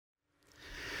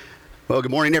Well, good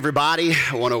morning, everybody.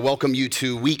 I want to welcome you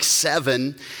to week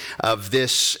 7 of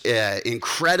this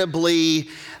incredibly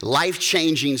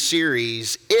life-changing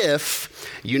series if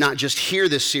you not just hear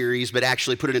this series, but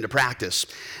actually put it into practice.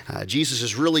 Jesus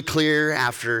is really clear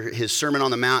after his Sermon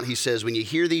on the Mount. He says, when you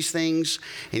hear these things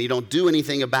and you don't do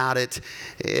anything about it,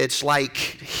 it's like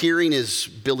hearing is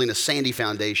building a sandy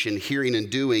foundation. Hearing and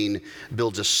doing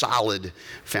builds a solid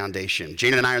foundation.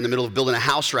 Jana and I are in the middle of building a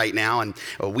house right now, and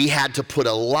we had to put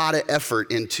a lot of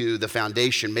effort into the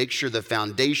foundation, make sure the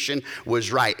foundation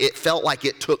was right. It felt like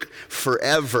it took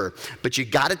forever, but you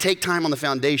got to take time on the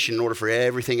foundation in order for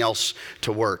everything else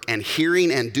to work. And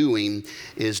hearing and doing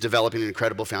is developing an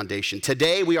incredible foundation.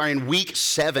 Today we are in week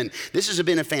 7. This has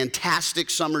been a fantastic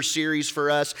summer series for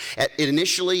us.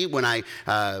 Initially, when I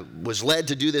was led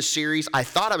to do this series, I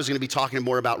thought I was going to be talking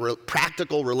more about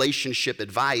practical relationship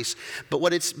advice, but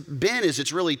what it's been is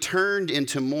it's really turned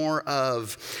into more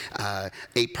of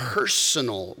a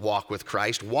personal walk with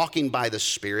Christ, walking by the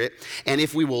Spirit. And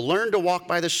if we will learn to walk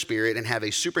by the Spirit and have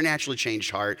a supernaturally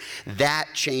changed heart, that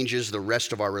changes the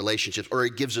rest of our relationships, or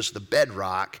it gives us the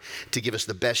bedrock to give us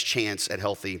the best chance at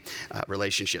healthy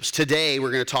relationships. Today,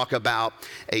 we're going to talk about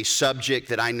a subject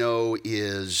that I know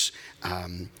is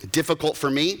difficult for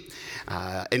me.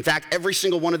 In fact, every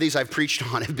single one of these I've preached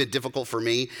on have been difficult for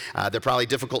me. They're probably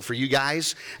difficult for you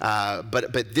guys,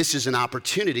 but this is an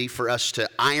opportunity for us to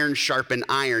iron sharpen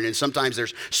iron, and sometimes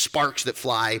there's sparks that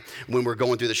fly when we're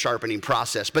going through the sharpening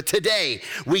process. But today,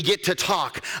 we get to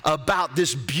talk about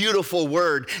this beautiful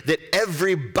word that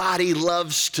everybody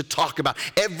loves to talk about.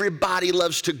 Everybody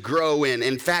loves to grow in.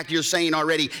 In fact, you're saying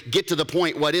already, get to the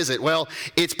point, what is it? Well,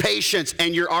 it's patience,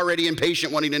 and you're already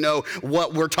impatient wanting to know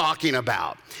what we're talking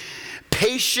about.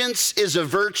 Patience is a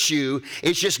virtue.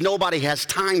 It's just nobody has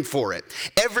time for it.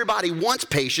 Everybody wants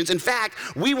patience. In fact,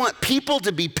 we want people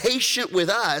to be patient with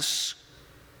us,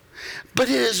 but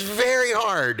it is very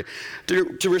hard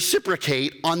to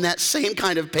reciprocate on that same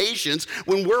kind of patience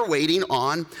when we're waiting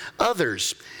on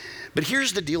others. But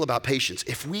here's the deal about patience.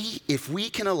 If we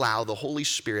can allow the Holy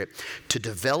Spirit to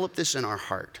develop this in our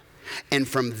heart, and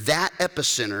from that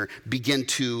epicenter begin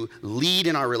to lead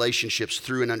in our relationships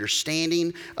through an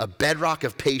understanding, a bedrock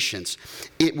of patience,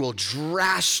 it will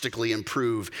drastically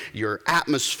improve your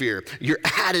atmosphere, your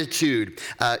attitude,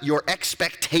 your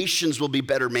expectations will be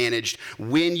better managed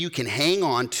when you can hang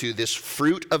on to this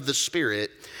fruit of the Spirit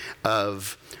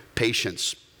of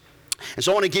patience. And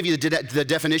so I want to give you the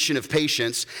definition of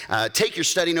patience. Take your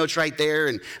study notes right there,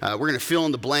 and we're going to fill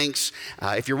in the blanks.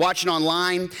 If you're watching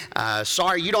online,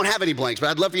 sorry, you don't have any blanks, but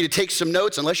I'd love for you to take some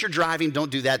notes. Unless you're driving, don't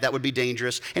do that. That would be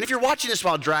dangerous. And if you're watching this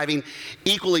while driving,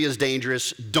 equally as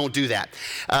dangerous, don't do that.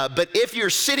 But if you're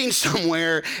sitting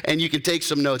somewhere and you can take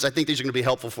some notes, I think these are going to be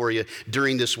helpful for you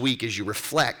during this week as you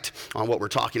reflect on what we're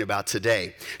talking about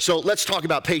today. So let's talk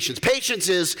about patience. Patience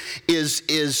is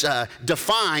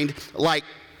defined like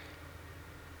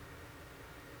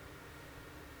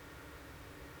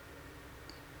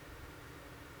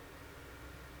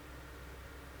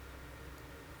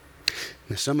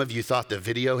Now, some of you thought the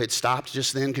video had stopped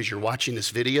just then because you're watching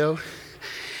this video,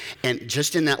 and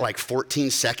just in that like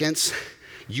 14 seconds,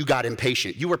 you got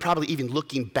impatient. You were probably even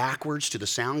looking backwards to the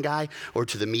sound guy or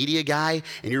to the media guy,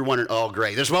 and you're wondering, oh,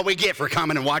 great, this is what we get for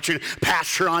coming and watching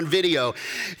Pastor on video.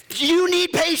 You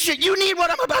need patience. You need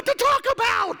what I'm about to talk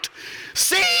about.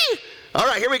 See? All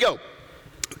right, here we go.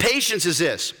 Patience is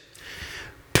this.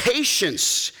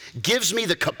 Patience gives me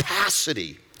the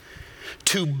capacity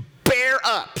to bear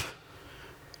up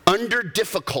under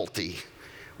difficulty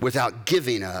without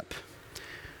giving up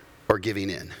or giving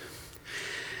in.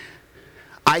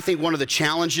 I think one of the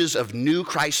challenges of new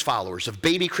Christ followers, of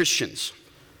baby Christians,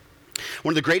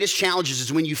 one of the greatest challenges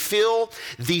is when you feel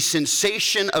the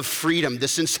sensation of freedom, the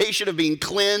sensation of being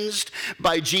cleansed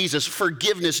by Jesus,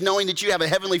 forgiveness, knowing that you have a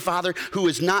heavenly Father who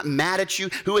is not mad at you,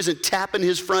 who isn't tapping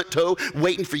his front toe,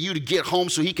 waiting for you to get home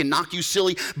so he can knock you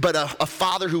silly, but a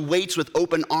Father who waits with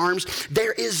open arms.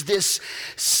 There is this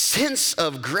sense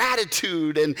of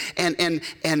gratitude and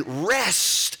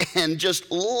rest and just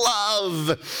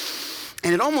love.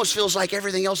 And it almost feels like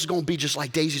everything else is going to be just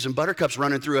like daisies and buttercups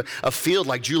running through a field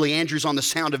like Julie Andrews on The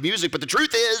Sound of Music. But the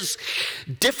truth is,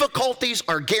 difficulties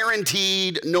are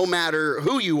guaranteed no matter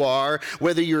who you are,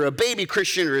 whether you're a baby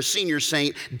Christian or a senior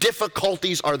saint.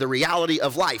 Difficulties are the reality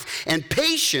of life. And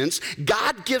patience,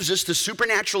 God gives us the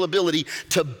supernatural ability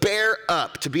to bear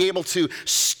up, to be able to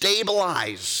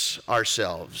stabilize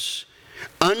ourselves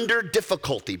under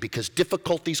difficulty, because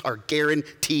difficulties are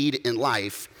guaranteed in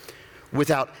life,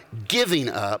 without giving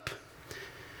up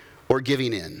or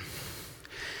giving in.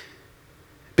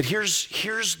 But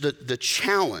here's the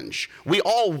challenge. We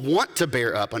all want to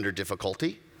bear up under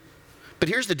difficulty, but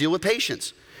here's the deal with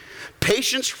patience.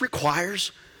 Patience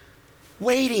requires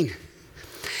waiting.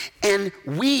 And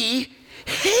we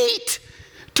hate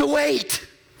to wait.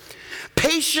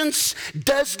 Patience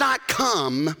does not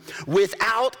come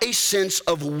without a sense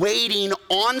of waiting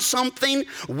on something,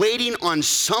 waiting on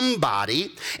somebody.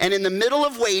 And in the middle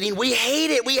of waiting, we hate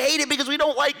it. We hate it because we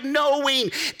don't like knowing.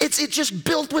 It's just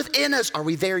built within us. Are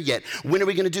we there yet? When are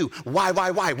we going to do? Why?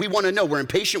 We want to know. We're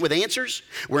impatient with answers.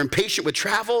 We're impatient with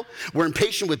travel. We're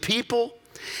impatient with people.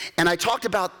 And I talked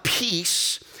about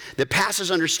peace that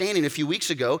passes understanding a few weeks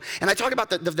ago. And I talk about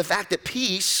the fact that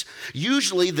peace,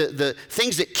 usually the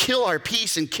things that kill our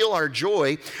peace and kill our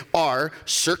joy are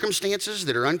circumstances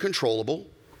that are uncontrollable,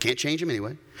 can't change them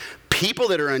anyway, people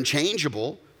that are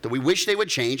unchangeable, that we wish they would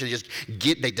change,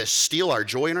 they just steal our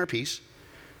joy and our peace,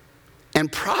 and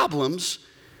problems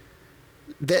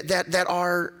that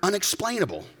are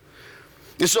unexplainable.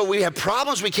 And so we have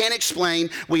problems we can't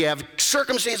explain, we have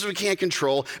circumstances we can't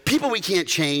control, people we can't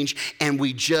change, and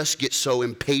we just get so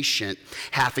impatient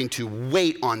having to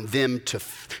wait on them to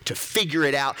figure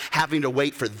it out, having to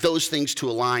wait for those things to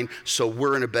align so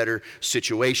we're in a better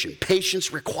situation.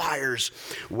 Patience requires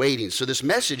waiting. So this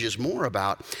message is more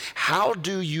about how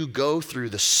do you go through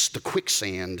the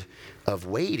quicksand of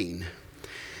waiting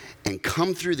and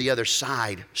come through the other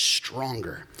side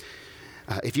stronger.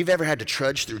 If you've ever had to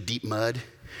trudge through deep mud,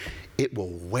 it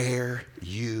will wear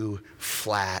you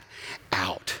flat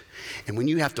out. And when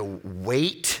you have to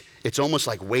wait, it's almost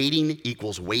like waiting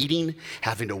equals waiting,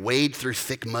 having to wade through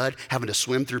thick mud, having to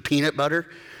swim through peanut butter.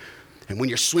 And when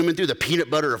you're swimming through the peanut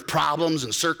butter of problems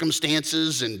and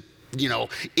circumstances and,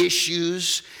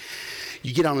 issues,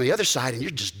 you get on the other side and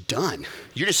you're just done.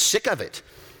 You're just sick of it.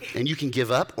 And you can give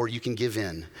up or you can give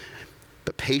in.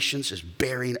 But patience is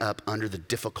bearing up under the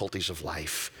difficulties of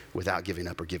life without giving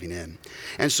up or giving in.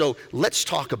 And so let's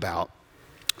talk about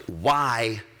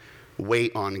why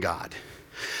wait on God.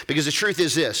 Because the truth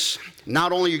is this,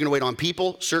 not only are you going to wait on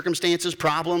people, circumstances,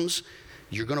 problems,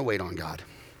 you're going to wait on God.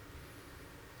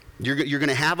 You're going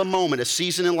to have a moment, a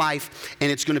season in life,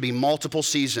 and it's going to be multiple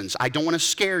seasons. I don't want to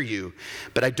scare you,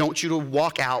 but I don't want you to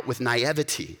walk out with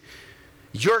naivety.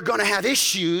 You're going to have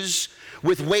issues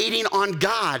with waiting on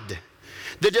God.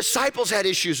 The disciples had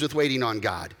issues with waiting on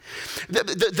God.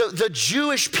 The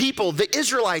Jewish people, the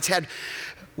Israelites, had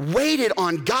waited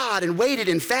on God and waited.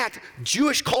 In fact,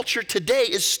 Jewish culture today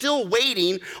is still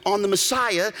waiting on the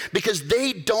Messiah because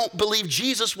they don't believe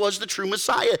Jesus was the true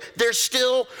Messiah. They're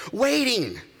still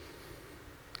waiting.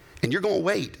 And you're going to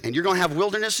wait. And you're going to have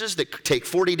wildernesses that take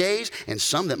 40 days and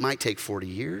some that might take 40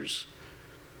 years.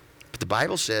 But the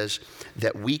Bible says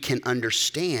that we can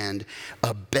understand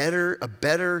have a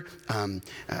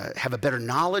better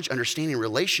knowledge, understanding,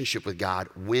 relationship with God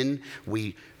when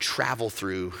we travel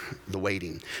through the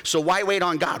waiting. So why wait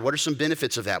on God? What are some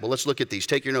benefits of that? Well, let's look at these.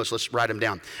 Take your notes. Let's write them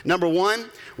down. Number one,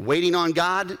 waiting on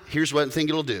God. Here's what I think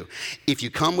it'll do. If you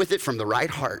come with it from the right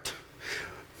heart,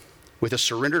 with a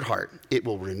surrendered heart, it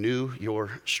will renew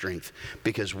your strength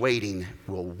because waiting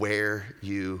will wear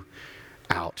you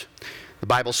out. The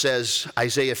Bible says,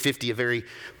 Isaiah 50, a very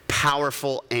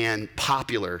powerful and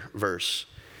popular verse.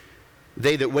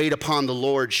 They that wait upon the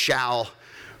Lord shall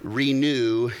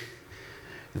renew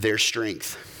their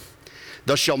strength.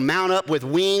 They shall mount up with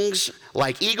wings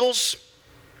like eagles.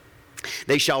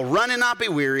 They shall run and not be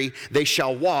weary. They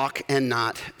shall walk and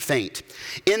not faint.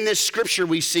 In this scripture,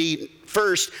 we see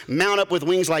first, mount up with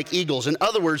wings like eagles. In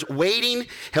other words, waiting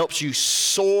helps you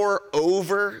soar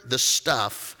over the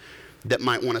stuff that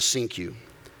might want to sink you.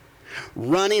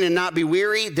 Running and not be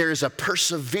weary, there's a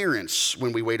perseverance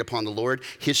when we wait upon the Lord.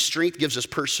 His strength gives us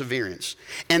perseverance.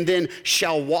 And then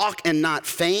shall walk and not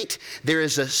faint, there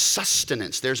is a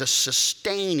sustenance, there's a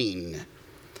sustaining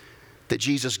that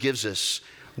Jesus gives us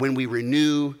when we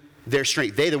renew their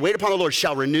strength. They that wait upon the Lord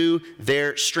shall renew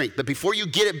their strength. But before you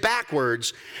get it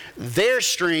backwards, their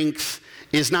strength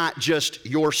is not just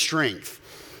your strength.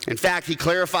 In fact, he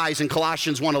clarifies in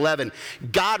Colossians 1:11,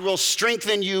 God will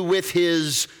strengthen you with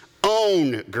his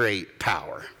own great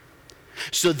power,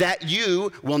 so that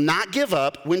you will not give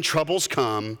up when troubles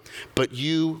come, but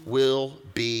you will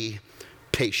be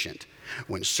patient.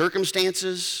 When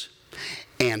circumstances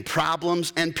and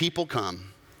problems and people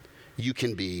come, you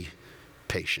can be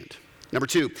patient. Number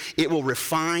two, it will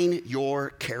refine your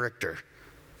character.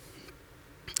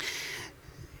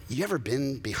 You ever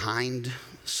been behind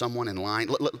someone in line?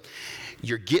 Look,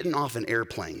 you're getting off an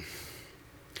airplane,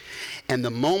 and the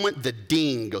moment the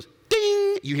ding goes,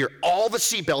 ding, you hear all the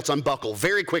seatbelts unbuckle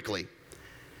very quickly.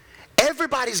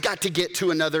 Everybody's got to get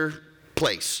to another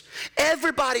place.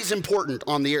 Everybody's important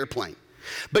on the airplane.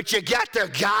 But you got the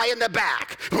guy in the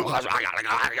back. Oh, I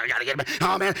gotta get him.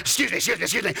 Oh man, excuse me.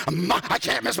 I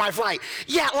can't miss my flight.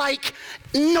 Yeah, like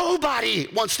nobody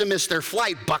wants to miss their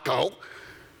flight, bucko.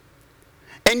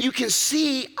 And you can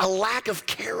see a lack of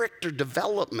character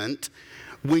development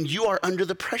when you are under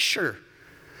the pressure.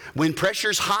 When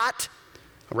pressure's hot,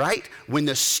 right? When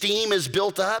the steam is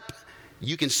built up,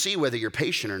 you can see whether you're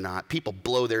patient or not. People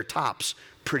blow their tops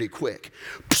pretty quick.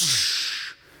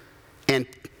 And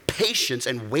patience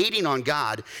and waiting on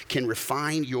God can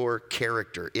refine your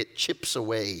character. It chips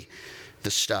away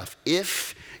the stuff.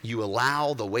 If you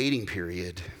allow the waiting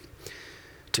period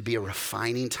to be a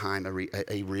refining time,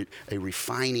 a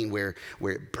refining where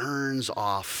it burns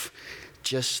off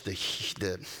just the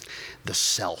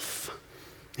self,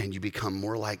 and you become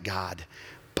more like God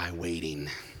by waiting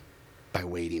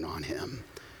on him.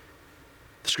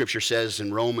 The scripture says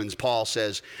in Romans, Paul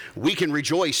says, we can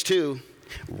rejoice too,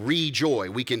 rejoy.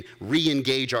 We can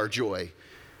re-engage our joy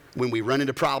when we run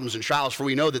into problems and trials, for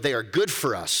we know that they are good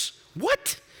for us.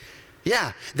 What?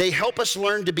 Yeah, they help us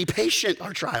learn to be patient,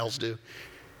 our trials do.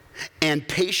 And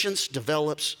patience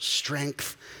develops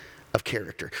strength of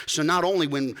character. So not only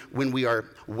when we are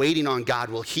waiting on God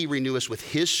will he renew us with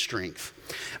his strength,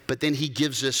 but then he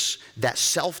gives us that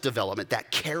self-development,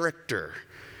 that character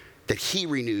that he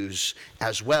renews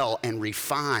as well and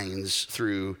refines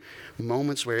through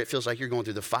moments where it feels like you're going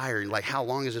through the fire and like, how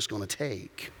long is this going to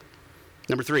take?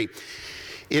 Number 3,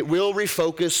 it will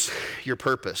refocus your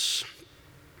purpose.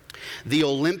 The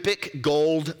Olympic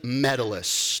gold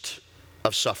medalist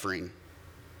of suffering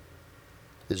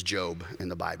is Job in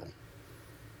the Bible.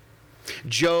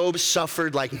 Job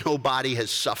suffered like nobody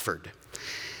has suffered.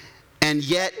 And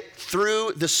yet,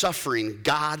 through the suffering,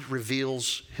 God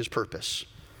reveals his purpose.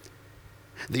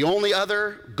 The only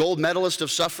other gold medalist of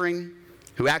suffering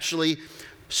who actually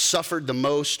suffered the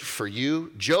most for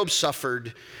you, Job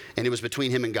suffered, and it was between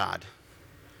him and God.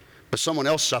 But someone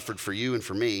else suffered for you and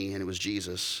for me, and it was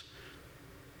Jesus.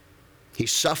 He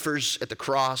suffers at the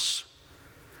cross.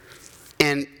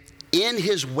 And in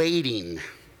his waiting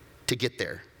to get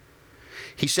there,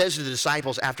 he says to the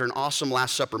disciples after an awesome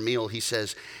Last Supper meal, he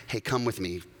says, hey, come with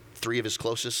me. 3 of his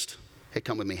closest, hey,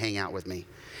 come with me, hang out with me.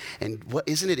 And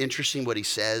isn't it interesting what he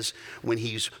says when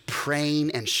he's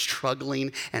praying and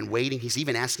struggling and waiting? He's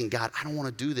even asking God, I don't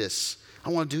want to do this. I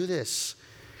want to do this.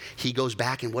 He goes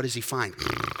back and what does he find?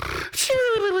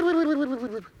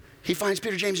 He finds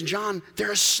Peter, James, and John.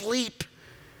 They're asleep.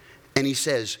 And he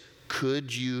says,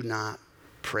 could you not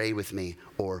pray with me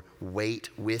or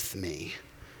wait with me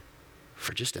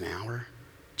for just an hour?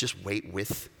 Just wait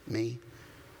with me.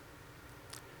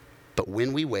 But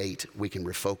when we wait, we can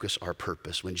refocus our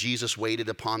purpose. When Jesus waited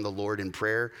upon the Lord in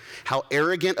prayer, how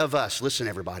arrogant of us, listen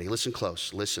everybody, listen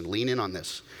close, listen, lean in on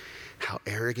this. How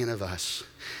arrogant of us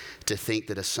to think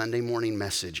that a Sunday morning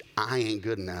message, I ain't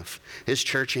good enough, his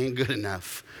church ain't good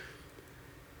enough.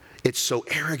 It's so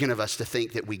arrogant of us to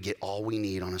think that we get all we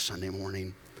need on a Sunday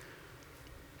morning.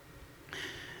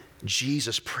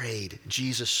 Jesus prayed.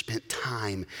 Jesus spent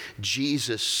time.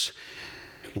 Jesus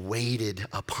waited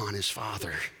upon his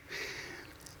Father.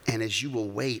 And as you will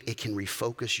wait, it can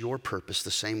refocus your purpose the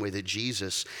same way that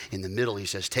Jesus, in the middle, he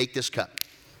says, take this cup.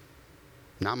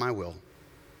 Not my will.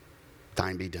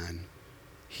 Thine be done.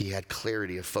 He had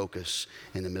clarity of focus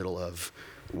in the middle of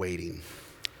waiting.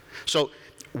 So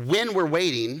when we're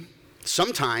waiting,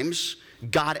 sometimes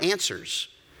God answers.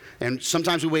 And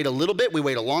sometimes we wait a little bit, we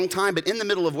wait a long time, but in the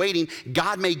middle of waiting,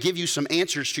 God may give you some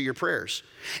answers to your prayers.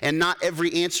 And not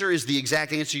every answer is the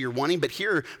exact answer you're wanting, but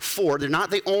here are 4. They're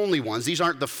not the only ones. These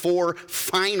aren't the 4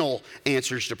 final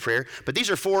answers to prayer, but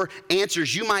these are 4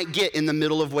 answers you might get in the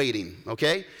middle of waiting,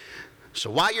 okay?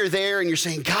 So while you're there and you're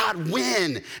saying, God,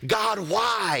 when? God,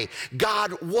 why?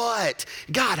 God, what?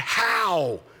 God,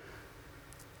 how?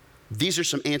 These are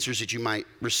some answers that you might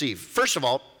receive. First of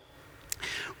all,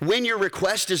 when your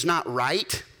request is not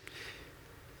right,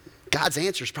 God's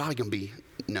answer is probably going to be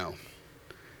no.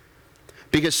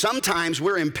 Because sometimes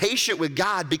we're impatient with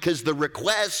God because the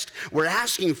request we're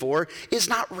asking for is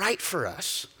not right for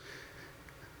us.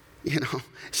 You know,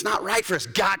 it's not right for us.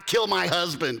 God, kill my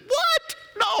husband. What?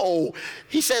 No.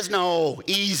 He says no.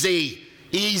 Easy.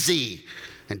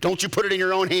 And don't you put it in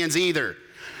your own hands either.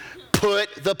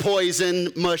 Put the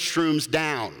poison mushrooms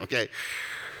down, okay?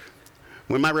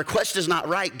 When my request is not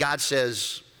right, God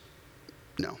says,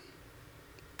 no.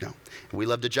 We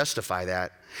love to justify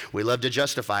that. We love to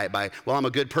justify it by, well, I'm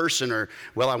a good person, or,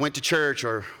 well, I went to church,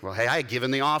 or, well, hey, I had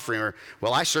given the offering, or,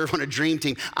 well, I serve on a dream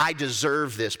team. I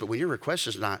deserve this. But when your request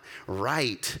is not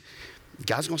right,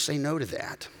 God's going to say no to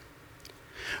that.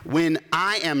 when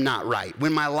I am not right,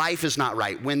 when my life is not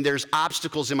right, when there's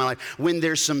obstacles in my life, when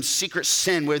there's some secret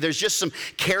sin, where there's just some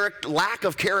lack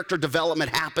of character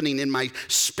development happening in my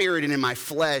spirit and in my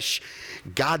flesh,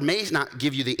 God may not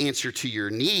give you the answer to your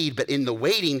need, but in the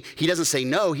waiting, he doesn't say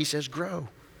no, he says grow.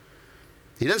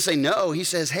 He doesn't say no, he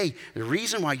says, hey, the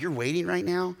reason why you're waiting right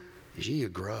now is you need to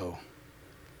grow.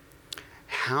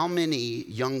 How many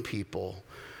young people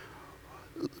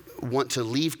want to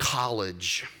leave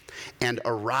college and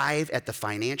arrive at the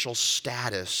financial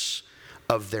status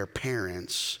of their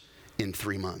parents in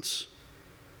 3 months?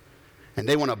 And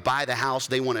they want to buy the house,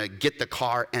 they want to get the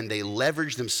car, and they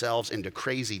leverage themselves into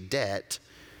crazy debt,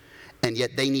 and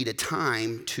yet they need a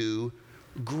time to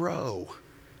grow.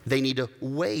 They need to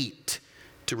wait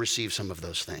to receive some of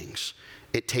those things.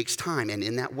 It takes time, and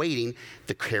in that waiting,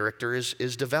 the character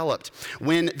is developed.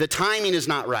 When the timing is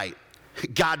not right,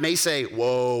 God may say,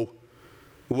 whoa,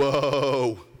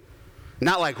 whoa.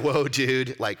 Not like, whoa,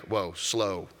 dude, like, whoa,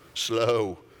 slow,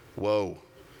 whoa.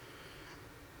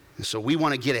 And so we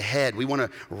want to get ahead. We want to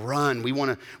run. We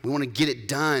want to get it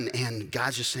done. And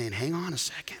God's just saying, hang on a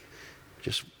second.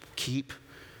 Just keep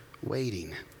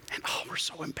waiting. And oh, we're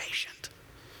so impatient.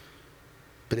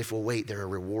 But if we'll wait, there are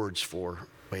rewards for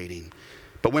waiting.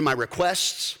 But when my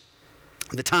requests,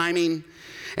 the timing,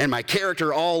 and my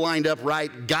character all lined up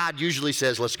right, God usually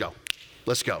says, let's go.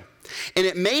 Let's go. And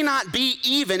it may not be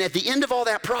even at the end of all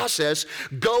that process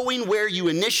going where you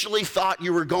initially thought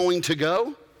you were going to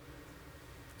go.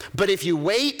 But if you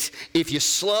wait, if you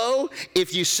slow,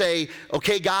 if you say,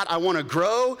 okay, God, I want to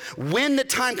grow, when the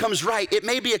time comes right, it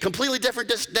may be a completely different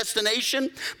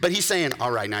destination, but he's saying, all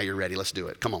right, now you're ready. Let's do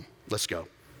it. Come on, let's go.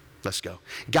 Let's go.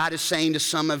 God is saying to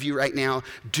some of you right now,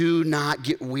 do not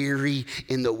get weary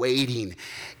in the waiting.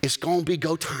 It's going to be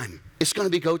go time. It's going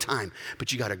to be go time,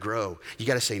 but you got to grow. You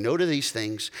got to say no to these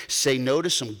things. Say no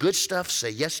to some good stuff. Say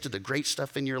yes to the great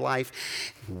stuff in your life.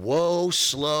 Whoa,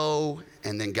 slow,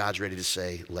 and then God's ready to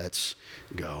say, let's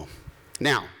go.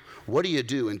 Now, what do you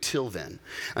do until then?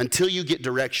 Until you get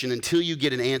direction, until you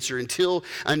get an answer, until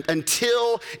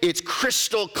it's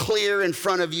crystal clear in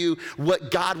front of you what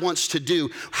God wants to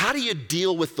do. How do you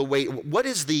deal with the wait? What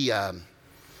is the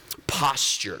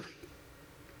posture?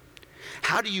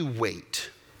 How do you wait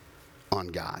on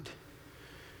God?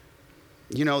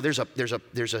 You know, there's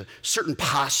a certain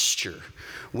posture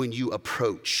when you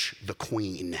approach the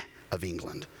Queen of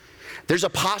England. There's a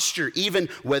posture, even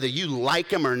whether you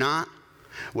like him or not,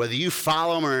 whether you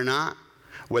follow him or not,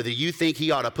 whether you think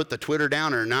he ought to put the Twitter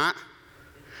down or not,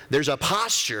 there's a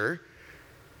posture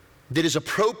that is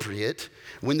appropriate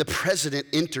when the president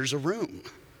enters a room.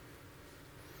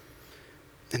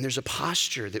 And there's a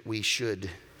posture that we should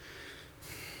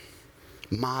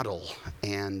model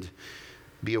and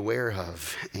be aware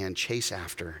of and chase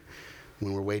after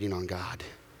when we're waiting on God.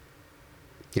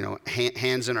 You know,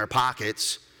 hands in our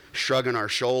pockets, shrugging our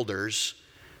shoulders,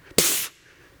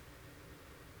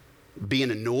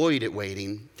 being annoyed at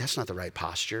waiting, that's not the right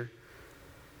posture.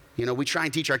 You know, we try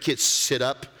and teach our kids sit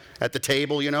up at the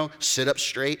table, you know, sit up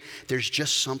straight. There's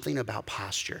just something about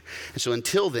posture. And so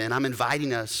until then, I'm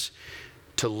inviting us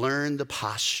to learn the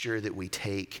posture that we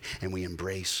take and we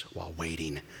embrace while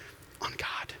waiting on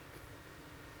God.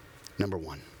 Number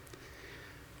one,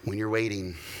 when you're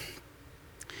waiting,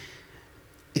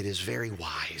 it is very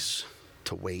wise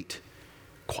to wait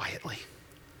quietly.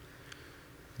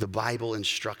 The Bible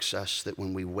instructs us that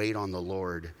when we wait on the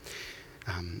Lord,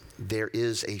 there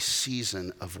is a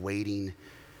season of waiting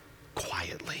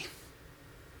quietly.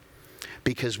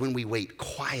 Because when we wait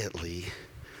quietly,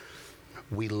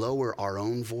 we lower our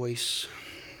own voice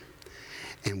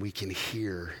and we can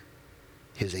hear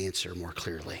his answer more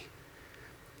clearly.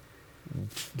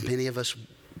 Many of us,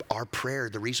 our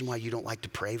prayer, the reason why you don't like to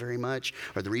pray very much,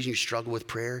 or the reason you struggle with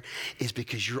prayer, is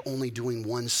because you're only doing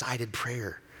one-sided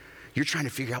prayer. You're trying to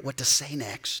figure out what to say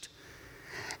next.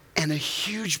 And a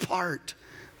huge part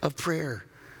of prayer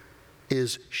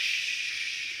is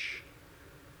shh,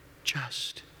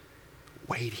 just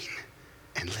waiting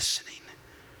and listening.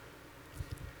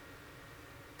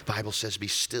 The Bible says, be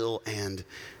still and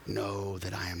know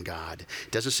that I am God.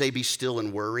 It doesn't say be still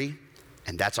and worry,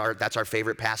 and that's our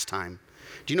favorite pastime.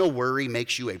 Do you know worry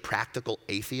makes you a practical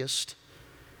atheist?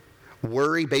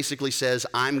 Worry basically says,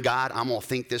 I'm God, I'm going to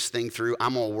think this thing through,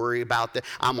 I'm going to worry about this,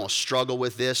 I'm going to struggle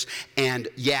with this. And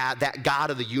yeah, that God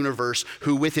of the universe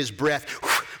who with his breath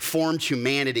formed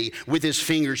humanity, with his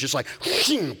fingers just like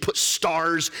put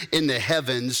stars in the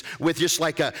heavens, with just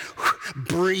like a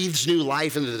breathes new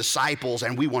life into the disciples,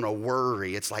 and we want to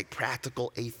worry. It's like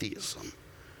practical atheism.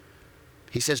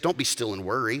 He says, don't be still and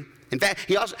worry. In fact,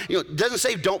 he also doesn't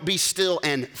say don't be still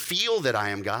and feel that I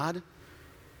am God.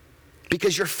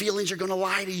 because your feelings are going to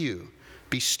lie to you.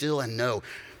 Be still and know.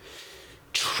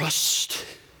 Trust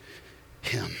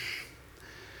him.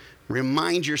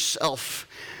 Remind yourself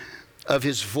of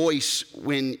his voice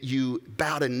when you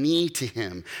bowed a knee to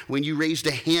him, when you raised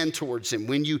a hand towards him,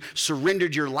 when you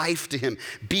surrendered your life to him.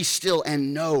 Be still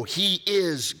and know he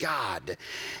is God.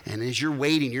 And as you're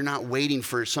waiting, you're not waiting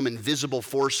for some invisible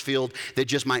force field that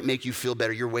just might make you feel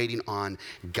better. You're waiting on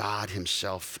God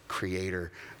himself,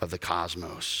 creator of the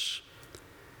cosmos.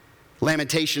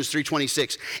 Lamentations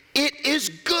 3:26. It is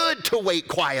good to wait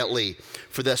quietly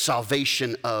for the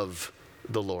salvation of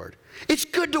the Lord. It's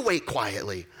good to wait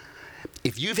quietly.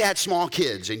 If you've had small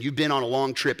kids and you've been on a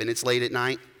long trip and it's late at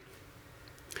night,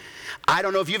 I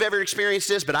don't know if you've ever experienced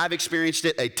this, but I've experienced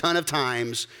it a ton of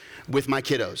times with my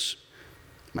kiddos.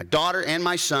 My daughter and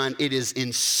my son, it is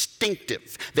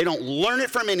instinctive. They don't learn it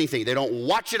from anything. They don't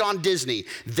watch it on Disney.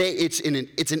 It's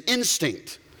an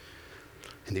instinct.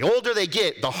 And the older they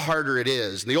get, the harder it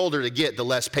is. And the older they get, the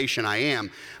less patient I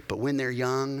am. But when they're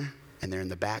young and they're in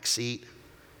the back seat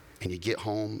and you get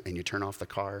home and you turn off the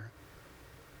car,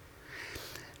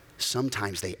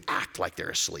 sometimes they act like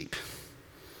they're asleep.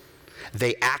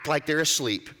 They act like they're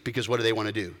asleep because what do they want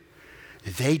to do?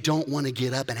 They don't want to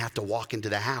get up and have to walk into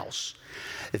the house.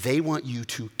 They want you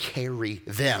to carry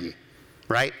them,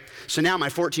 right? So now my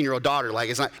 14-year-old daughter,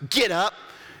 it's not, get up,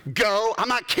 go. I'm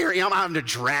not having to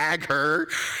drag her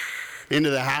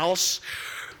into the house.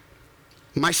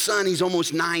 My son, he's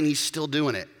almost 9, he's still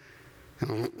doing it.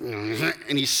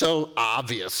 And he's so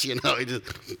obvious, he just...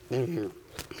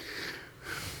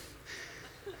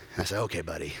 I said, okay,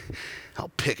 buddy,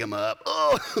 I'll pick him up.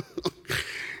 Oh,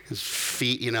 his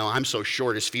feet, I'm so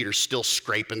short, his feet are still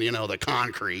scraping, the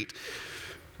concrete.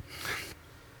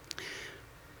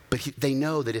 But they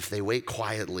know that if they wait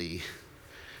quietly,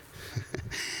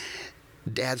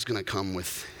 Dad's going to come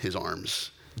with his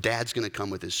arms. Dad's going to come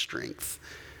with his strength.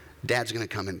 Dad's going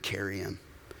to come and carry him.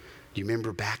 Do you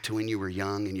remember back to when you were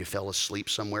young and you fell asleep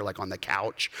somewhere, like on the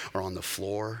couch or on the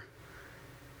floor?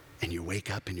 And you wake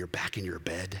up and you're back in your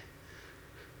bed?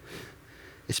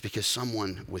 It's because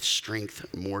someone with strength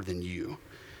more than you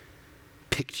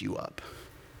picked you up,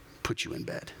 put you in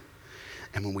bed.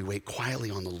 And when we wait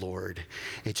quietly on the Lord,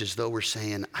 it's as though we're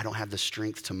saying, I don't have the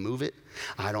strength to move it.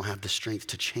 I don't have the strength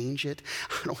to change it.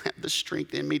 I don't have the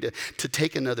strength in me to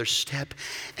take another step.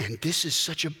 And this is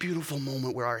such a beautiful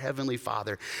moment where our Heavenly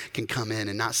Father can come in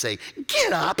and not say,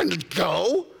 get up and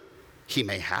go. He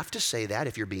may have to say that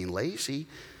if you're being lazy.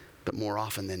 But more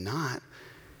often than not,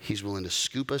 he's willing to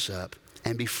scoop us up.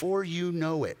 And before you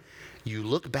know it, you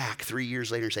look back 3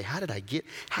 years later and say, how did I get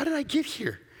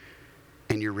here?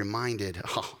 And you're reminded,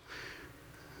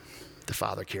 the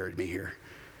Father carried me here.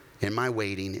 In my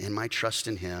waiting, in my trust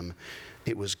in him,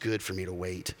 it was good for me to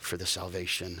wait for the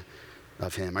salvation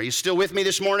of him. Are you still with me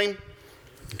this morning?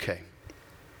 Okay.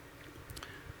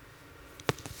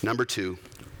 Number 2,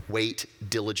 wait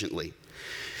diligently.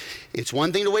 It's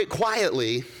one thing to wait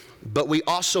quietly, but we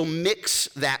also mix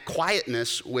that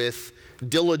quietness with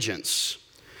diligence.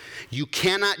 You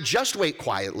cannot just wait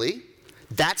quietly.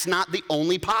 That's not the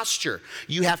only posture.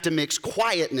 You have to mix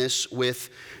quietness with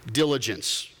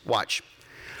diligence. Watch.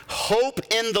 Hope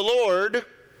in the Lord.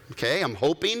 Okay, I'm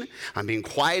hoping. I'm being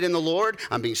quiet in the Lord.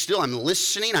 I'm being still. I'm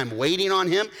listening. I'm waiting on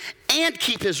him. And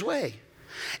keep his way.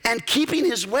 And keeping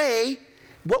his way,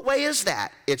 what way is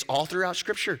that? It's all throughout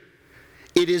Scripture.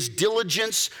 It is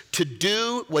diligence to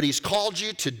do what he's called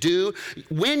you to do.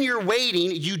 When you're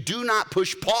waiting, you do not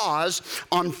push pause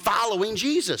on following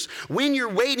Jesus. When you're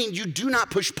waiting, you do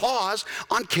not push pause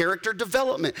on character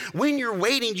development. When you're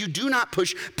waiting, you do not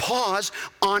push pause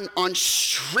on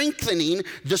strengthening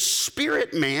the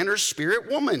spirit man or spirit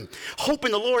woman. Hope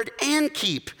in the Lord and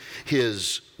keep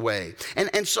his way.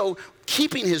 And so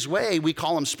keeping his way, we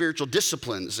call them spiritual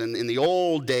disciplines. And in the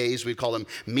old days, we call them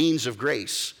means of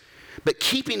grace. But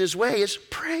keeping his way is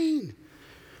praying,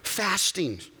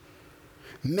 fasting,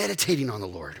 meditating on the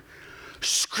Lord,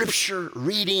 scripture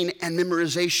reading and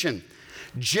memorization,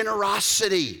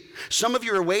 generosity. Some of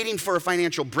you are waiting for a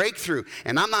financial breakthrough,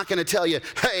 and I'm not going to tell you,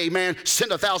 hey man,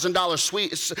 send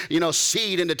 $1,000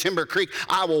 seed into Timber Creek.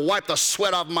 I will wipe the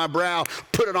sweat off my brow,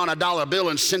 put it on a dollar bill,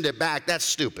 and send it back. That's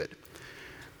stupid.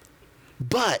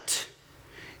 But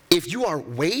if you are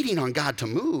waiting on God to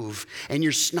move and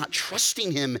you're not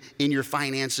trusting him in your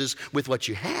finances with what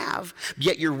you have,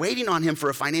 yet you're waiting on him for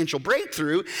a financial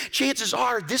breakthrough, chances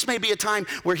are this may be a time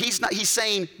where he's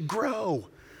saying, grow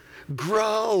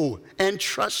and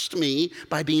trust me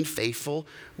by being faithful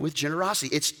with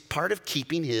generosity. It's part of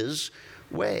keeping his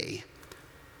way.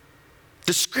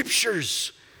 The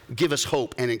scriptures give us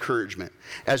hope and encouragement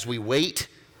as we wait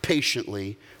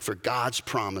patiently for God's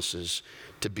promises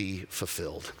to be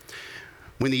fulfilled.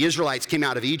 When the Israelites came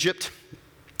out of Egypt,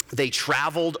 they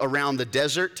traveled around the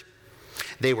desert.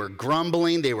 They were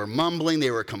grumbling, they were mumbling,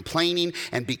 they were complaining,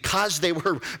 and because they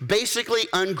were basically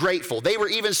ungrateful, they were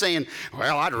even saying,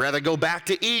 well, I'd rather go back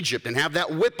to Egypt and have that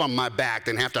whip on my back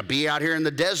than have to be out here in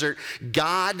the desert.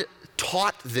 God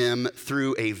taught them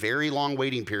through a very long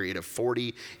waiting period of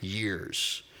 40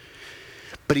 years.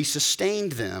 But he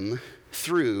sustained them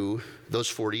through those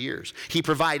 40 years. He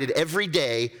provided every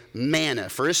day manna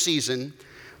for a season,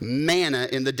 manna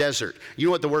in the desert. You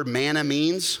know what the word manna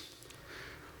means?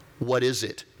 What is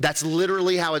it? That's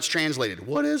literally how it's translated.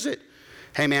 What is it?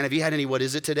 Hey man, have you had any what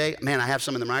is it today? Man, I have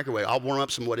some in the microwave. I'll warm up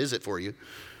some what is it for you.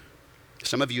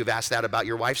 Some of you have asked that about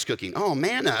your wife's cooking. Oh,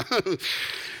 manna.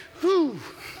 Whew.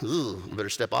 Ooh, better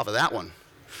step off of that one.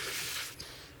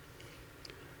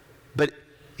 But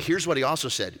here's what he also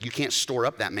said. You can't store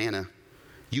up that manna.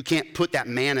 You can't put that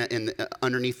manna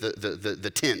underneath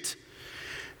the tent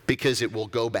because it will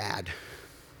go bad.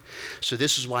 So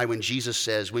this is why when Jesus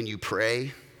says, when you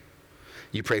pray,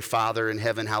 Father in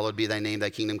heaven, hallowed be thy name, thy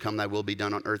kingdom come, thy will be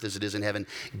done on earth as it is in heaven.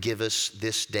 Give us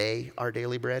this day our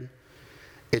daily bread.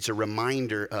 It's a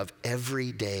reminder of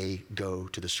every day go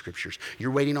to the scriptures.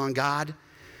 You're waiting on God.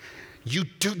 You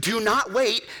do not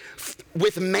wait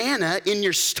with manna in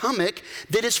your stomach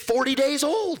that is 40 days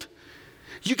old.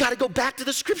 You got to go back to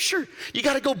the scripture. You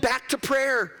got to go back to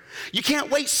prayer. You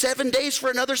can't wait 7 days for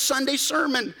another Sunday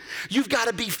sermon. You've got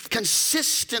to be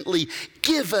consistently,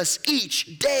 give us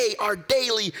each day our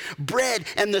daily bread.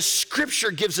 And the scripture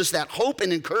gives us that hope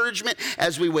and encouragement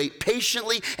as we wait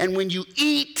patiently. And when you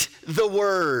eat the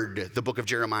word, the book of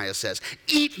Jeremiah says,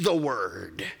 eat the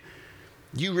word.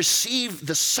 You receive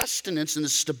the sustenance and the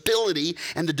stability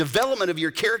and the development of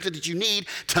your character that you need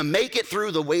to make it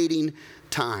through the waiting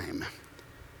time.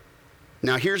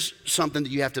 Now, here's something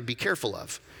that you have to be careful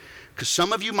of. Because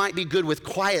some of you might be good with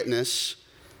quietness,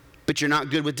 but you're not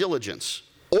good with diligence.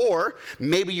 Or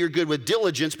maybe you're good with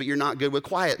diligence, but you're not good with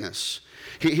quietness.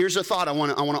 Here's a thought I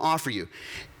want to offer you.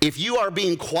 If you are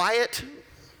being quiet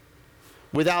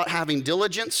without having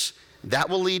diligence, that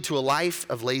will lead to a life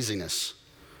of laziness.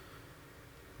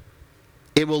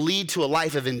 It will lead to a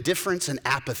life of indifference and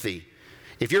apathy.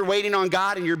 If you're waiting on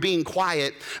God and you're being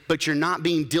quiet, but you're not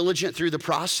being diligent through the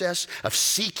process of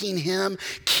seeking him,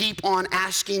 keep on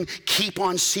asking, keep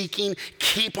on seeking,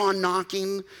 keep on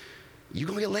knocking, you're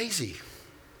going to get lazy.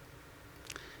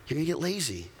 You're going to get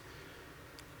lazy.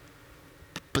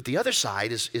 But the other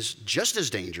side is just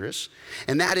as dangerous,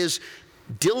 and that is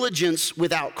diligence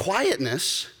without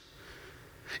quietness.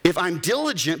 If I'm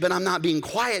diligent but I'm not being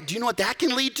quiet, do you know what that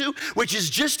can lead to? Which is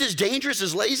just as dangerous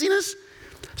as laziness?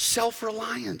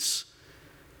 Self-reliance.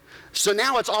 So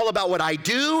now it's all about what I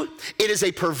do. It is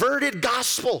a perverted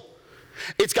gospel.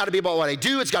 It's got to be about what I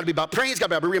do. It's got to be about praying. It's got to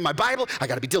be about reading my Bible. I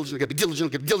got to be diligent. I got to be diligent.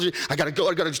 I got to be diligent. I got to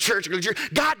go to church.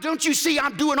 God, don't you see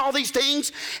I'm doing all these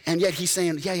things? And yet he's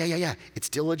saying, yeah. It's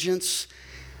diligence,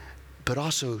 but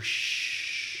also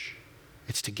shh.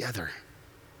 It's together.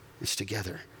 It's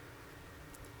together.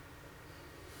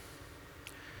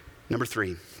 Number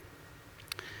 3,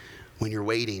 when you're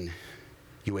waiting,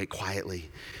 you wait quietly,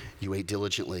 you wait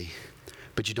diligently,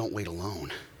 but you don't wait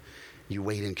alone. You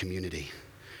wait in community.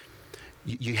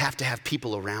 You have to have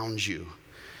people around you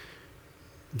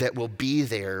that will be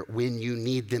there when you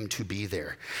need them to be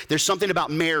there. There's something about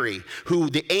Mary, who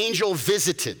the angel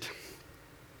visited.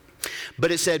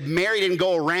 But it said Mary didn't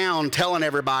go around telling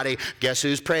everybody, guess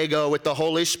who's prego with the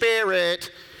Holy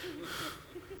Spirit?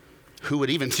 Who would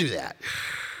even do that?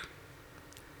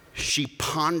 She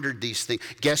pondered these things.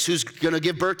 Guess who's going to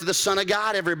give birth to the Son of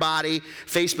God, everybody?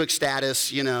 Facebook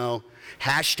status,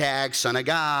 hashtag Son of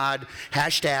God,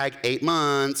 hashtag 8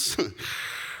 months.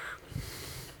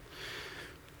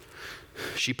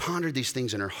 She pondered these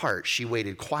things in her heart. She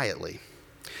waited quietly.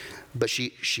 But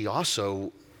she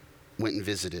also went and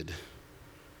visited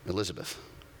Elizabeth.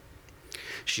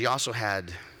 She also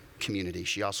had community.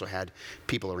 She also had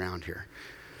people around here.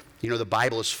 The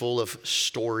Bible is full of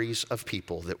stories of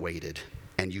people that waited,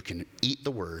 and you can eat the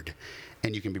word,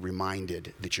 and you can be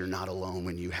reminded that you're not alone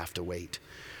when you have to wait.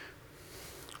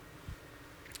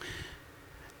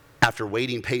 After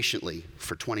waiting patiently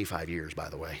for 25 years, by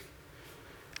the way,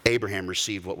 Abraham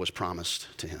received what was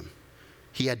promised to him.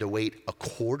 He had to wait a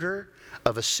quarter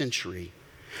of a century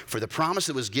for the promise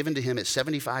that was given to him at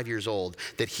 75 years old,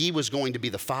 that he was going to be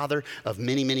the father of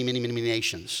many, many, many, many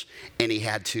nations. And he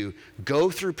had to go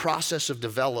through process of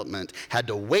development, had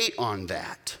to wait on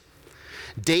that.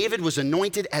 David was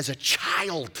anointed as a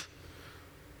child.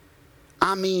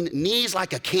 Knees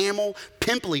like a camel,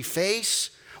 pimply face,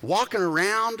 walking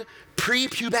around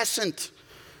prepubescent.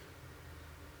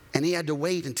 And he had to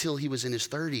wait until he was in his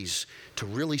 30s to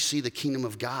really see the kingdom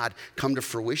of God come to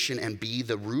fruition and be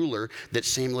the ruler that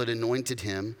Samuel had anointed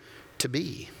him to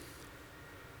be.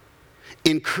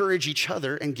 Encourage each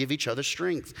other and give each other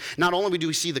strength. Not only do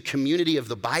we see the community of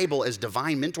the Bible as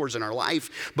divine mentors in our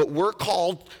life, but we're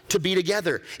called to be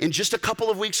together. In just a couple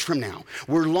of weeks from now,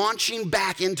 we're launching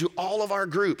back into all of our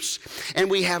groups.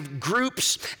 And we have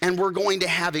groups, and we're going to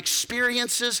have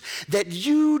experiences that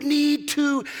you need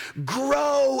to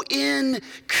grow in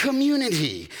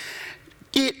community.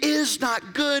 It is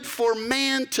not good for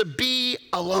man to be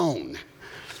alone.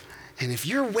 And if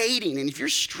you're waiting, and if you're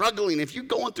struggling, if you're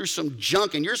going through some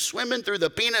junk and you're swimming through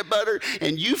the peanut butter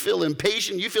and you feel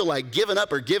impatient, you feel like giving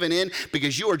up or giving in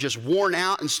because you are just worn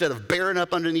out instead of bearing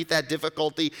up underneath that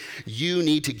difficulty, you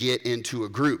need to get into a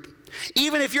group.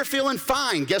 Even if you're feeling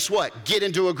fine, guess what? Get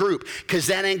into a group, because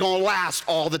that ain't going to last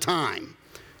all the time.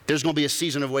 There's going to be a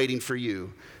season of waiting for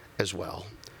you as well.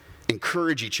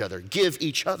 Encourage each other. Give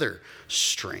each other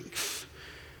strength.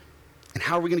 And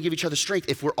how are we going to give each other strength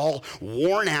if we're all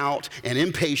worn out and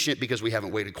impatient because we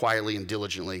haven't waited quietly and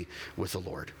diligently with the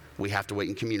Lord? We have to wait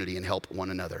in community and help one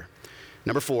another.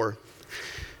 Number 4,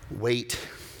 wait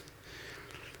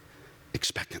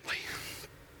expectantly.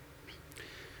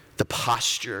 The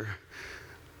posture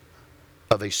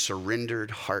of a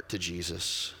surrendered heart to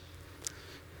Jesus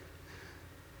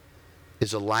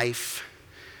is a life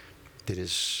that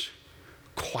is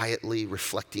quietly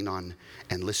reflecting on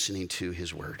and listening to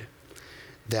his word,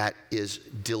 that is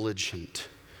diligent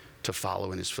to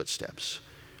follow in his footsteps,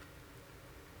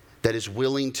 that is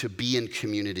willing to be in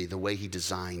community the way he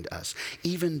designed us.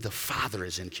 Even the Father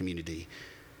is in community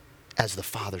as the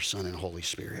Father, Son, and Holy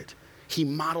Spirit. He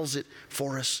models it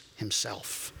for us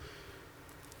himself.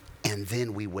 And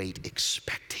then we wait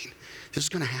expecting. This is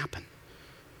going to happen.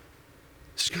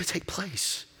 This is going to take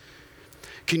place.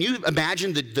 Can you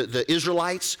imagine the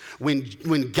Israelites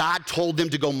when God told them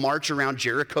to go march around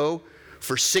Jericho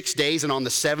for 6 days, and on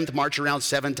the 7th march around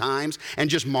 7 times and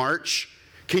just march?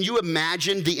 Can you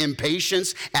imagine the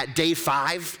impatience at day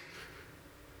 5?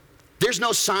 There's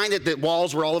no sign that the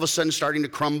walls were all of a sudden starting to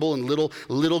crumble and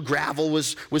little gravel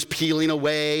was peeling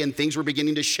away and things were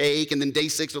beginning to shake. And then day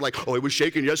 6, they're like, oh, it was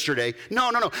shaking yesterday. No.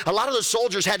 A lot of the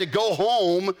soldiers had to go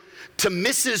home to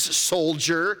Mrs.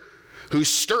 Soldier, who's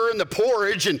stirring the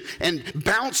porridge and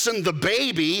bouncing the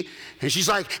baby. And she's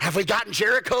like, have we gotten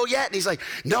Jericho yet? And he's like,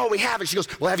 no, we haven't. She goes,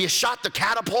 well, have you shot the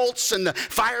catapults and the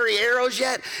fiery arrows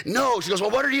yet? No. She goes, well,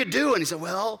 what are you doing? He said,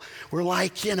 well, we're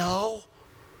like,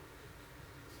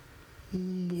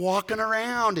 walking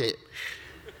around it.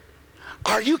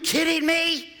 Are you kidding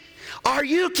me? Are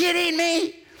you kidding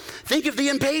me? Think of the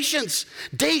impatience.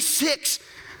 Day 6.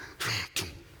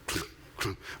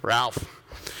 Ralph,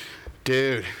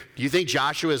 dude, do you think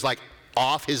Joshua is like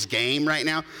off his game right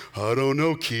now? I don't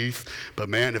know, Keith, but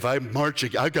man, if I march,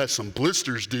 I got some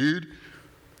blisters, dude.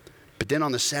 But then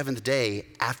on the 7th day,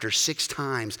 after 6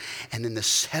 times, and then the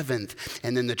 7th,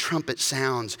 and then the trumpet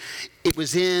sounds, it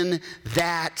was in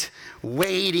that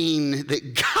waiting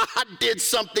that God did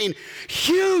something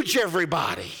huge,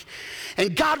 everybody.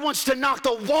 And God wants to knock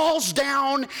the walls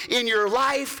down in your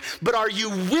life, but are you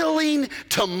willing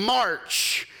to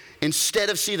march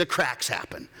instead of see the cracks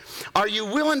happen? Are you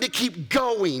willing to keep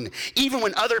going even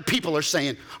when other people are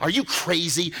saying, are you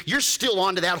crazy? You're still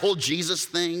on to that whole Jesus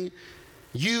thing?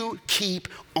 You keep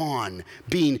on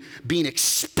being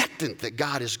expectant that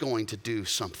God is going to do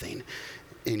something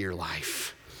in your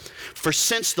life. For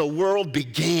since the world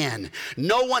began,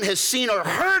 no one has seen or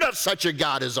heard of such a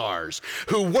God as ours,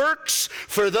 who works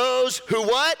for those who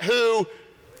what? Who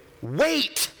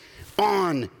wait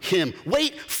on him.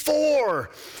 Wait for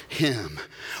him.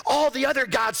 All the other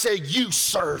gods say, you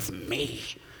serve me.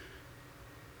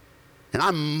 And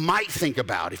I might think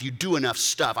about, if you do enough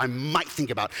stuff, I might think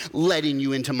about letting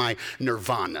you into my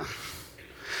nirvana,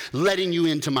 letting you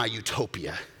into my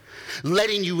utopia,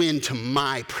 letting you into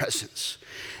my presence.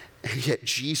 And yet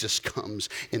Jesus comes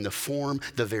in the form,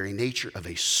 the very nature of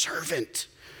a servant.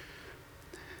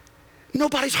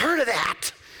 Nobody's heard of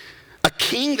that. A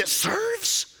king that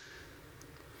serves?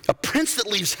 A prince that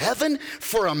leaves heaven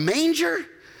for a manger?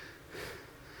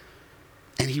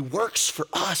 And he works for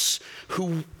us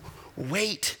who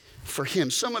wait for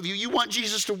him. Some of you, you want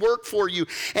Jesus to work for you,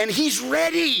 and he's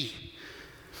ready.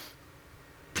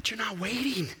 But you're not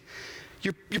waiting.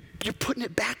 You're putting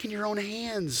it back in your own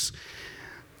hands.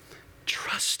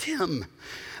 Trust him.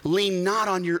 Lean not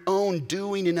on your own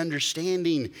doing and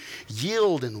understanding.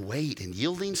 Yield and wait. And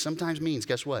yielding sometimes means,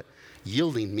 guess what?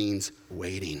 Yielding means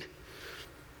waiting.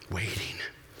 Waiting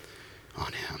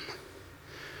on him.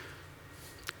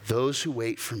 Those who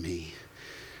wait for me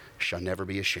shall never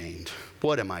be ashamed.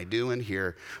 What am I doing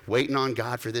here? Waiting on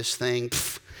God for this thing?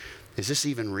 Pfft, is this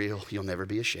even real? You'll never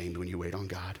be ashamed when you wait on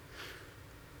God.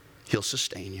 He'll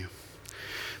sustain you.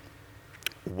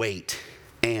 Wait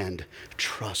and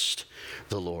trust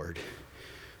the Lord.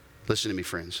 Listen to me,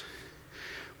 friends.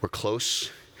 We're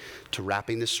close to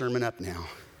wrapping this sermon up now.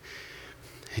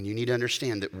 And you need to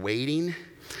understand that waiting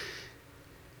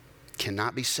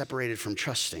cannot be separated from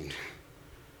trusting,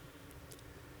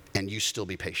 and you still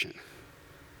be patient.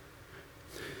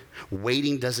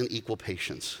 Waiting doesn't equal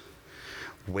patience.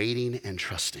 Waiting and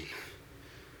trusting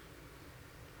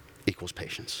equals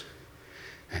patience.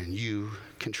 And you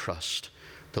can trust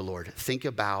the Lord. Think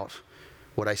about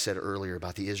what I said earlier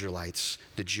about the Israelites,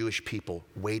 the Jewish people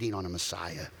waiting on a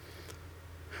Messiah.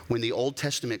 When the Old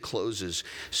Testament closes,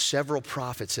 several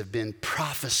prophets have been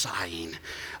prophesying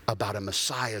about a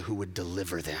Messiah who would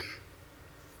deliver them.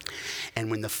 And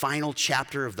when the final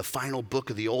chapter of the final book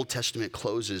of the Old Testament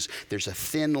closes, there's a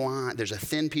thin line, there's a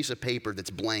thin piece of paper that's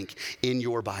blank in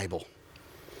your Bible.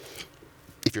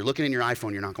 If you're looking in your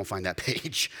iPhone, you're not going to find that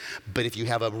page. But if you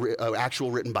have an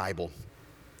actual written Bible,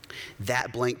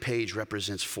 that blank page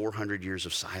represents 400 years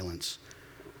of silence.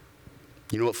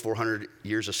 You know what 400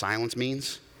 years of silence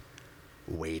means?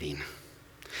 Waiting.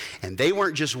 And they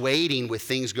weren't just waiting with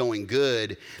things going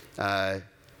good,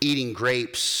 eating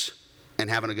grapes and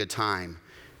having a good time.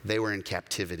 They were in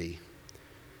captivity.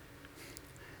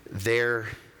 Their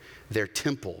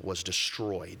temple was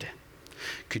destroyed.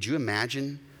 Could you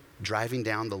imagine driving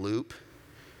down the loop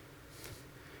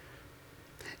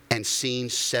and seeing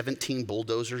 17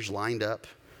 bulldozers lined up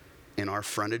in our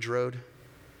frontage road,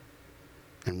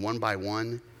 and one by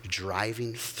one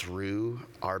driving through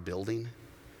our building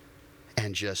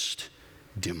and just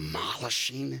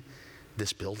demolishing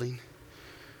this building?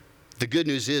 The good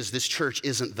news is this church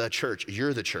isn't the church.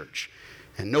 You're the church.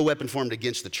 And no weapon formed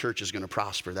against the church is going to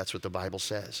prosper. That's what the Bible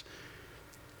says.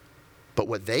 But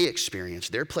what they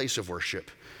experienced, their place of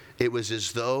worship, it was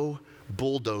as though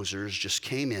bulldozers just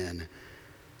came in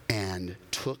and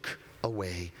took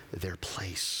away their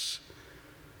place.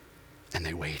 And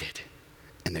they waited,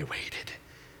 and they waited,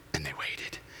 and they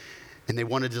waited. And they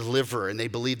wanted to deliver, and they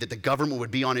believed that the government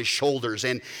would be on his shoulders.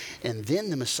 And then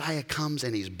the Messiah comes,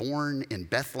 and he's born in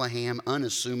Bethlehem,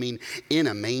 unassuming, in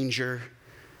a manger,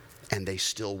 and they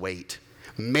still wait.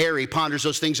 Mary ponders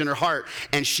those things in her heart,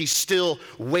 and she's still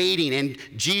waiting. And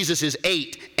Jesus is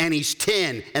 8, and he's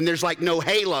 10, and there's like no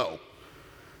halo.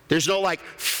 There's no like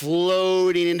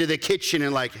floating into the kitchen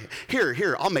and like,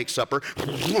 here, I'll make supper.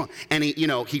 And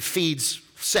he feeds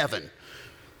 7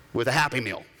 with a Happy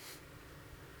Meal.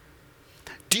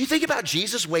 Do you think about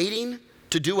Jesus waiting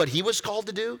to do what he was called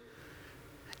to do?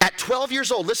 At 12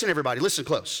 years old, listen everybody, listen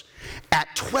close.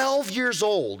 At 12 years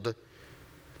old,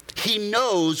 he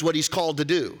knows what he's called to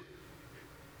do.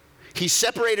 He's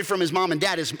separated from his mom and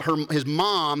dad. His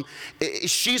mom,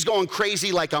 she's going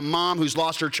crazy like a mom who's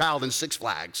lost her child in Six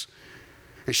Flags.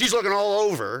 And she's looking all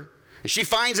over, and she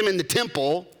finds him in the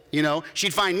temple.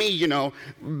 She'd find me,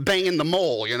 banging the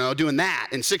mole, doing that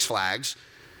in Six Flags.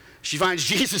 She finds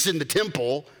Jesus in the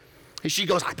temple, and she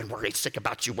goes, I've been worried sick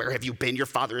about you. Where have you been? Your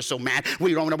father is so mad.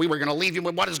 We don't know. We were going to leave you.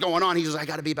 What is going on? He says, I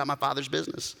got to be about my father's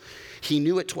business. He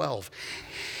knew at 12.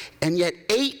 And yet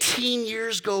 18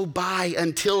 years go by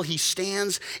until he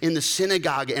stands in the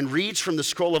synagogue and reads from the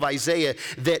scroll of Isaiah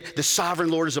that the sovereign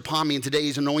Lord is upon me, and today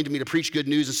he's anointed me to preach good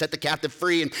news and set the captive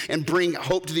free and bring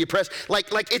hope to the oppressed.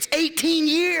 Like it's 18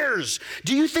 years.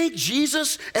 Do you think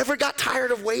Jesus ever got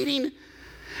tired of waiting?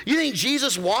 You think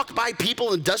Jesus walked by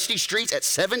people in dusty streets at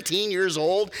 17 years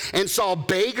old and saw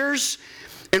beggars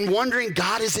and wondering,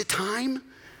 God, is it time?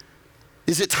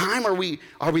 Is it time? Are we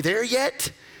there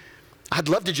yet? I'd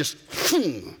love to just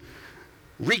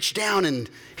reach down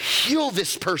and heal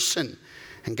this person.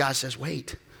 And God says,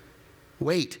 wait.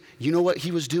 You know what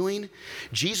he was doing?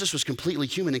 Jesus was completely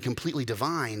human and completely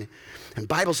divine. And the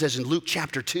Bible says in Luke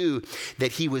chapter 2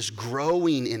 that he was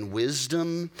growing in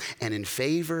wisdom and in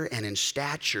favor and in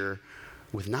stature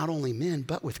with not only men,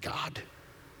 but with God.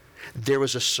 There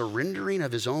was a surrendering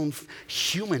of his own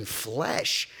human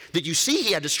flesh that you see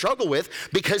he had to struggle with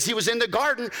because he was in the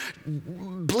garden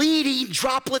bleeding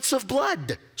droplets of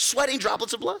blood, sweating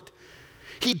droplets of blood.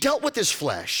 He dealt with his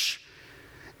flesh,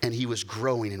 and he was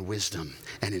growing in wisdom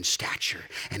and in stature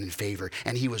and in favor,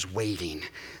 and he was waiting.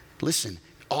 Listen,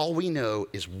 all we know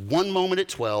is one moment at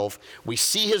 12, we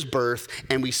see his birth,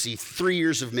 and we see 3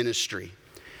 years of ministry.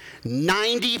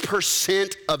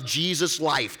 90% of Jesus'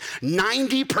 life,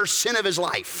 90% of his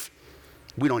life,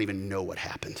 we don't even know what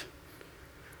happened.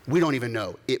 We don't even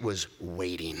know. It was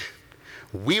waiting.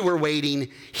 We were waiting,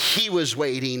 he was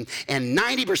waiting, and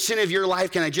 90% of your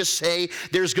life, can I just say,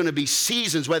 there's going to be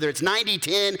seasons, whether it's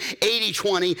 90-10,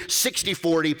 80-20,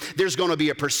 60-40, there's going to be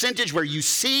a percentage where you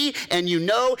see and you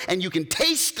know and you can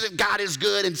taste that God is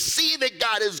good and see that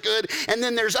God is good, and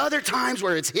then there's other times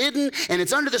where it's hidden and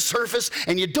it's under the surface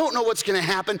and you don't know what's going to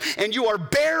happen, and you are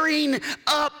bearing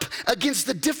up against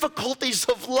the difficulties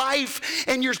of life,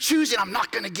 and you're choosing, I'm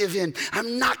not going to give in,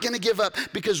 I'm not going to give up,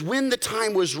 because when the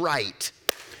time was right,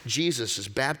 Jesus is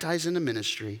baptized into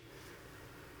ministry.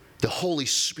 The Holy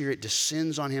Spirit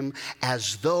descends on him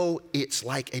as though it's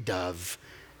like a dove.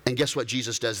 And guess what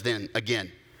Jesus does then?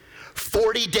 Again,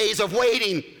 40 days of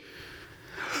waiting.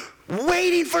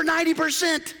 Waiting for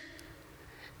 90%.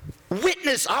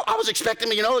 Witness. I was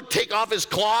expecting him, take off his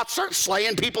cloth, start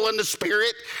slaying people in the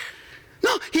spirit.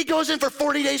 No, he goes in for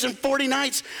 40 days and 40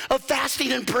 nights of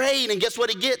fasting and praying, and guess what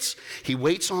he gets? He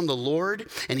waits on the Lord,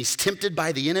 and he's tempted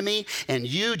by the enemy, and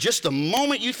just the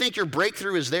moment you think your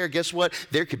breakthrough is there, guess what?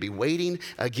 There could be waiting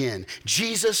again.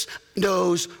 Jesus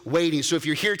knows waiting. So if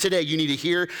you're here today, you need to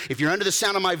hear, if you're under the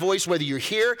sound of my voice, whether you're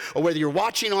here or whether you're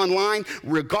watching online,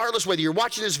 regardless whether you're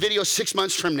watching this video 6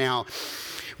 months from now,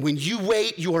 when you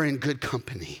wait, you are in good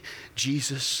company.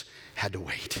 Jesus had to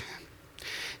wait,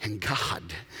 and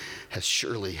God has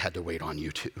surely had to wait on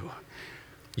you too.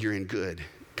 You're in good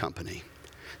company.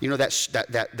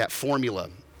 That formula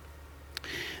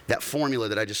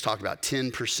that I just talked about,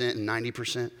 10% and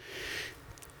 90%.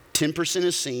 10%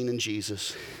 is seen in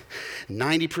Jesus.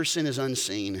 90% is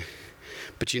unseen.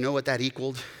 But you know what that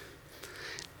equaled?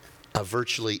 A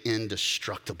virtually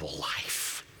indestructible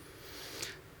life.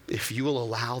 If you will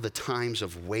allow the times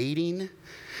of waiting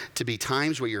to be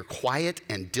times where you're quiet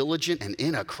and diligent and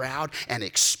in a crowd and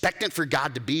expectant for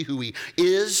God to be who he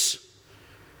is,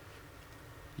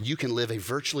 you can live a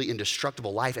virtually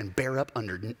indestructible life and bear up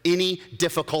under any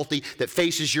difficulty that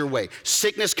faces your way.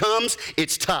 Sickness comes,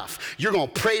 it's tough. You're going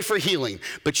to pray for healing,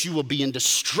 but you will be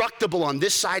indestructible on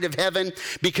this side of heaven,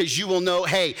 because you will know,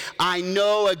 hey, I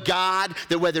know a God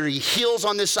that whether he heals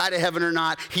on this side of heaven or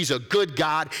not, he's a good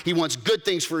God. He wants good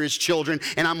things for his children,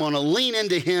 and I'm going to lean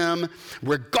into him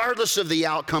regardless of the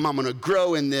outcome. I'm going to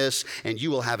grow in this, and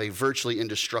you will have a virtually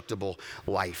indestructible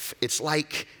life. It's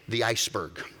like the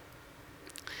iceberg.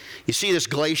 You see this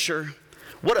glacier?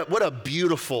 What a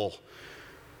beautiful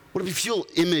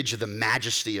image of the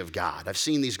majesty of God. I've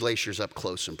seen these glaciers up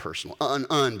close and personal.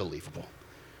 Unbelievable.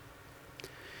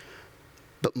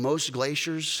 But most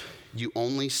glaciers, you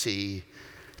only see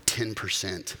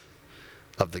 10%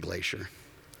 of the glacier.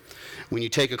 When you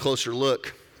take a closer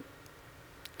look,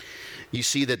 you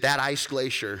see that ice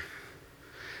glacier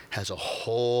has a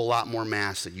whole lot more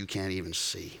mass that you can't even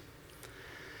see.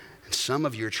 Some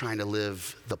of you are trying to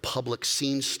live the public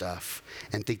scene stuff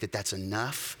and think that that's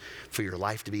enough for your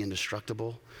life to be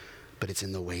indestructible, but it's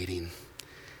in the waiting.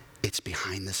 It's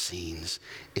behind the scenes.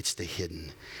 It's the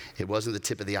hidden. It wasn't the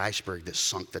tip of the iceberg that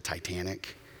sunk the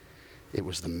Titanic. It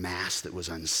was the mass that was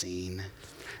unseen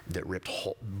that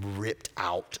ripped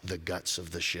out the guts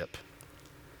of the ship.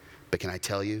 But can I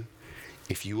tell you,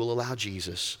 if you will allow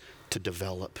Jesus to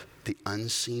develop the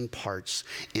unseen parts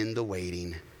in the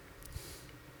waiting,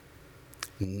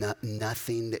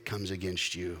 nothing that comes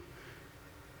against you,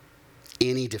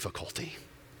 any difficulty,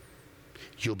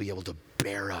 you'll be able to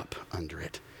bear up under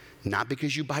it. Not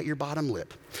because you bite your bottom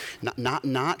lip, not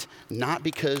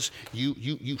because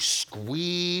you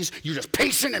squeeze, you're just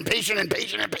patient,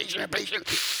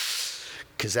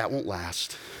 because that won't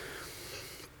last.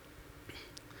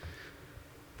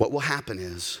 What will happen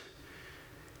is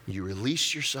you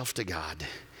release yourself to God,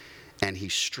 and he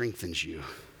strengthens you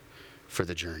for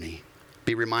the journey.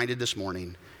 Be reminded this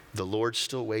morning, the Lord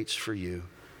still waits for you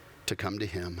to come to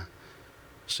him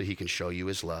so he can show you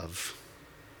his love.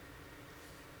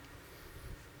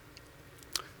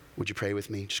 Would you pray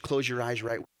with me? Just close your eyes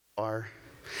right where you are.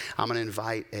 I'm going to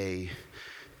invite a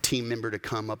team member to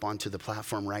come up onto the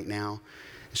platform right now.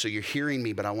 So you're hearing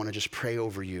me, but I want to just pray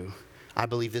over you. I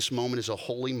believe this moment is a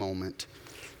holy moment.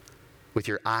 With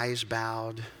your eyes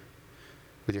bowed,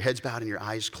 with your heads bowed and your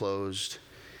eyes closed,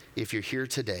 if you're here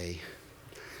today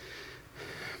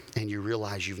and you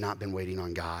realize you've not been waiting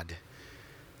on God,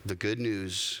 the good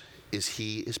news is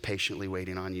he is patiently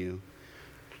waiting on you.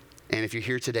 And if you're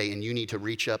here today and you need to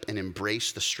reach up and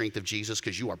embrace the strength of Jesus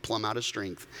because you are plumb out of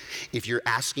strength, if you're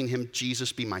asking him,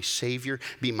 Jesus, be my Savior,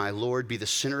 be my Lord, be the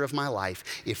center of my life,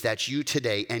 if that's you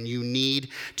today and you need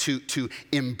to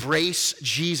embrace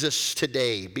Jesus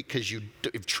today because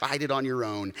you've tried it on your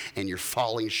own and you're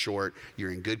falling short,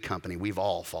 you're in good company. We've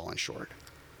all fallen short.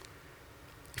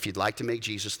 If you'd like to make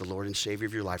Jesus the Lord and Savior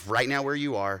of your life, right now where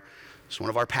you are, So one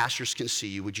of our pastors can see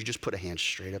you. Would you just put a hand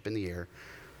straight up in the air,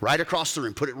 right across the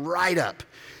room, put it right up.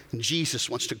 And Jesus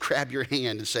wants to grab your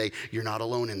hand and say, you're not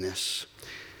alone in this.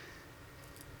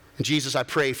 And Jesus, I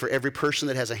pray for every person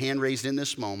that has a hand raised in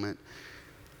this moment,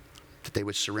 that they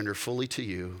would surrender fully to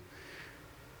you,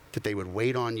 that they would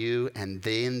wait on you, and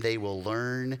then they will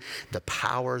learn the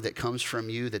power that comes from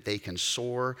you, that they can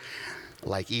soar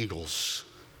like eagles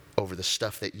over the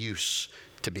stuff that used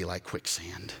to be like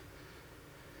quicksand.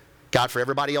 God, for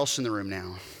everybody else in the room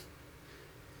now,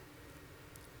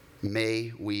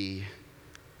 may we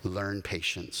learn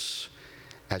patience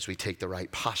as we take the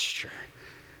right posture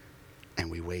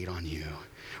and we wait on you.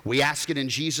 We ask it in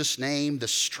Jesus' name, the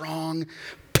strong,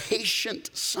 patient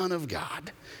Son of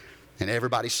God. And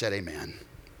everybody said amen.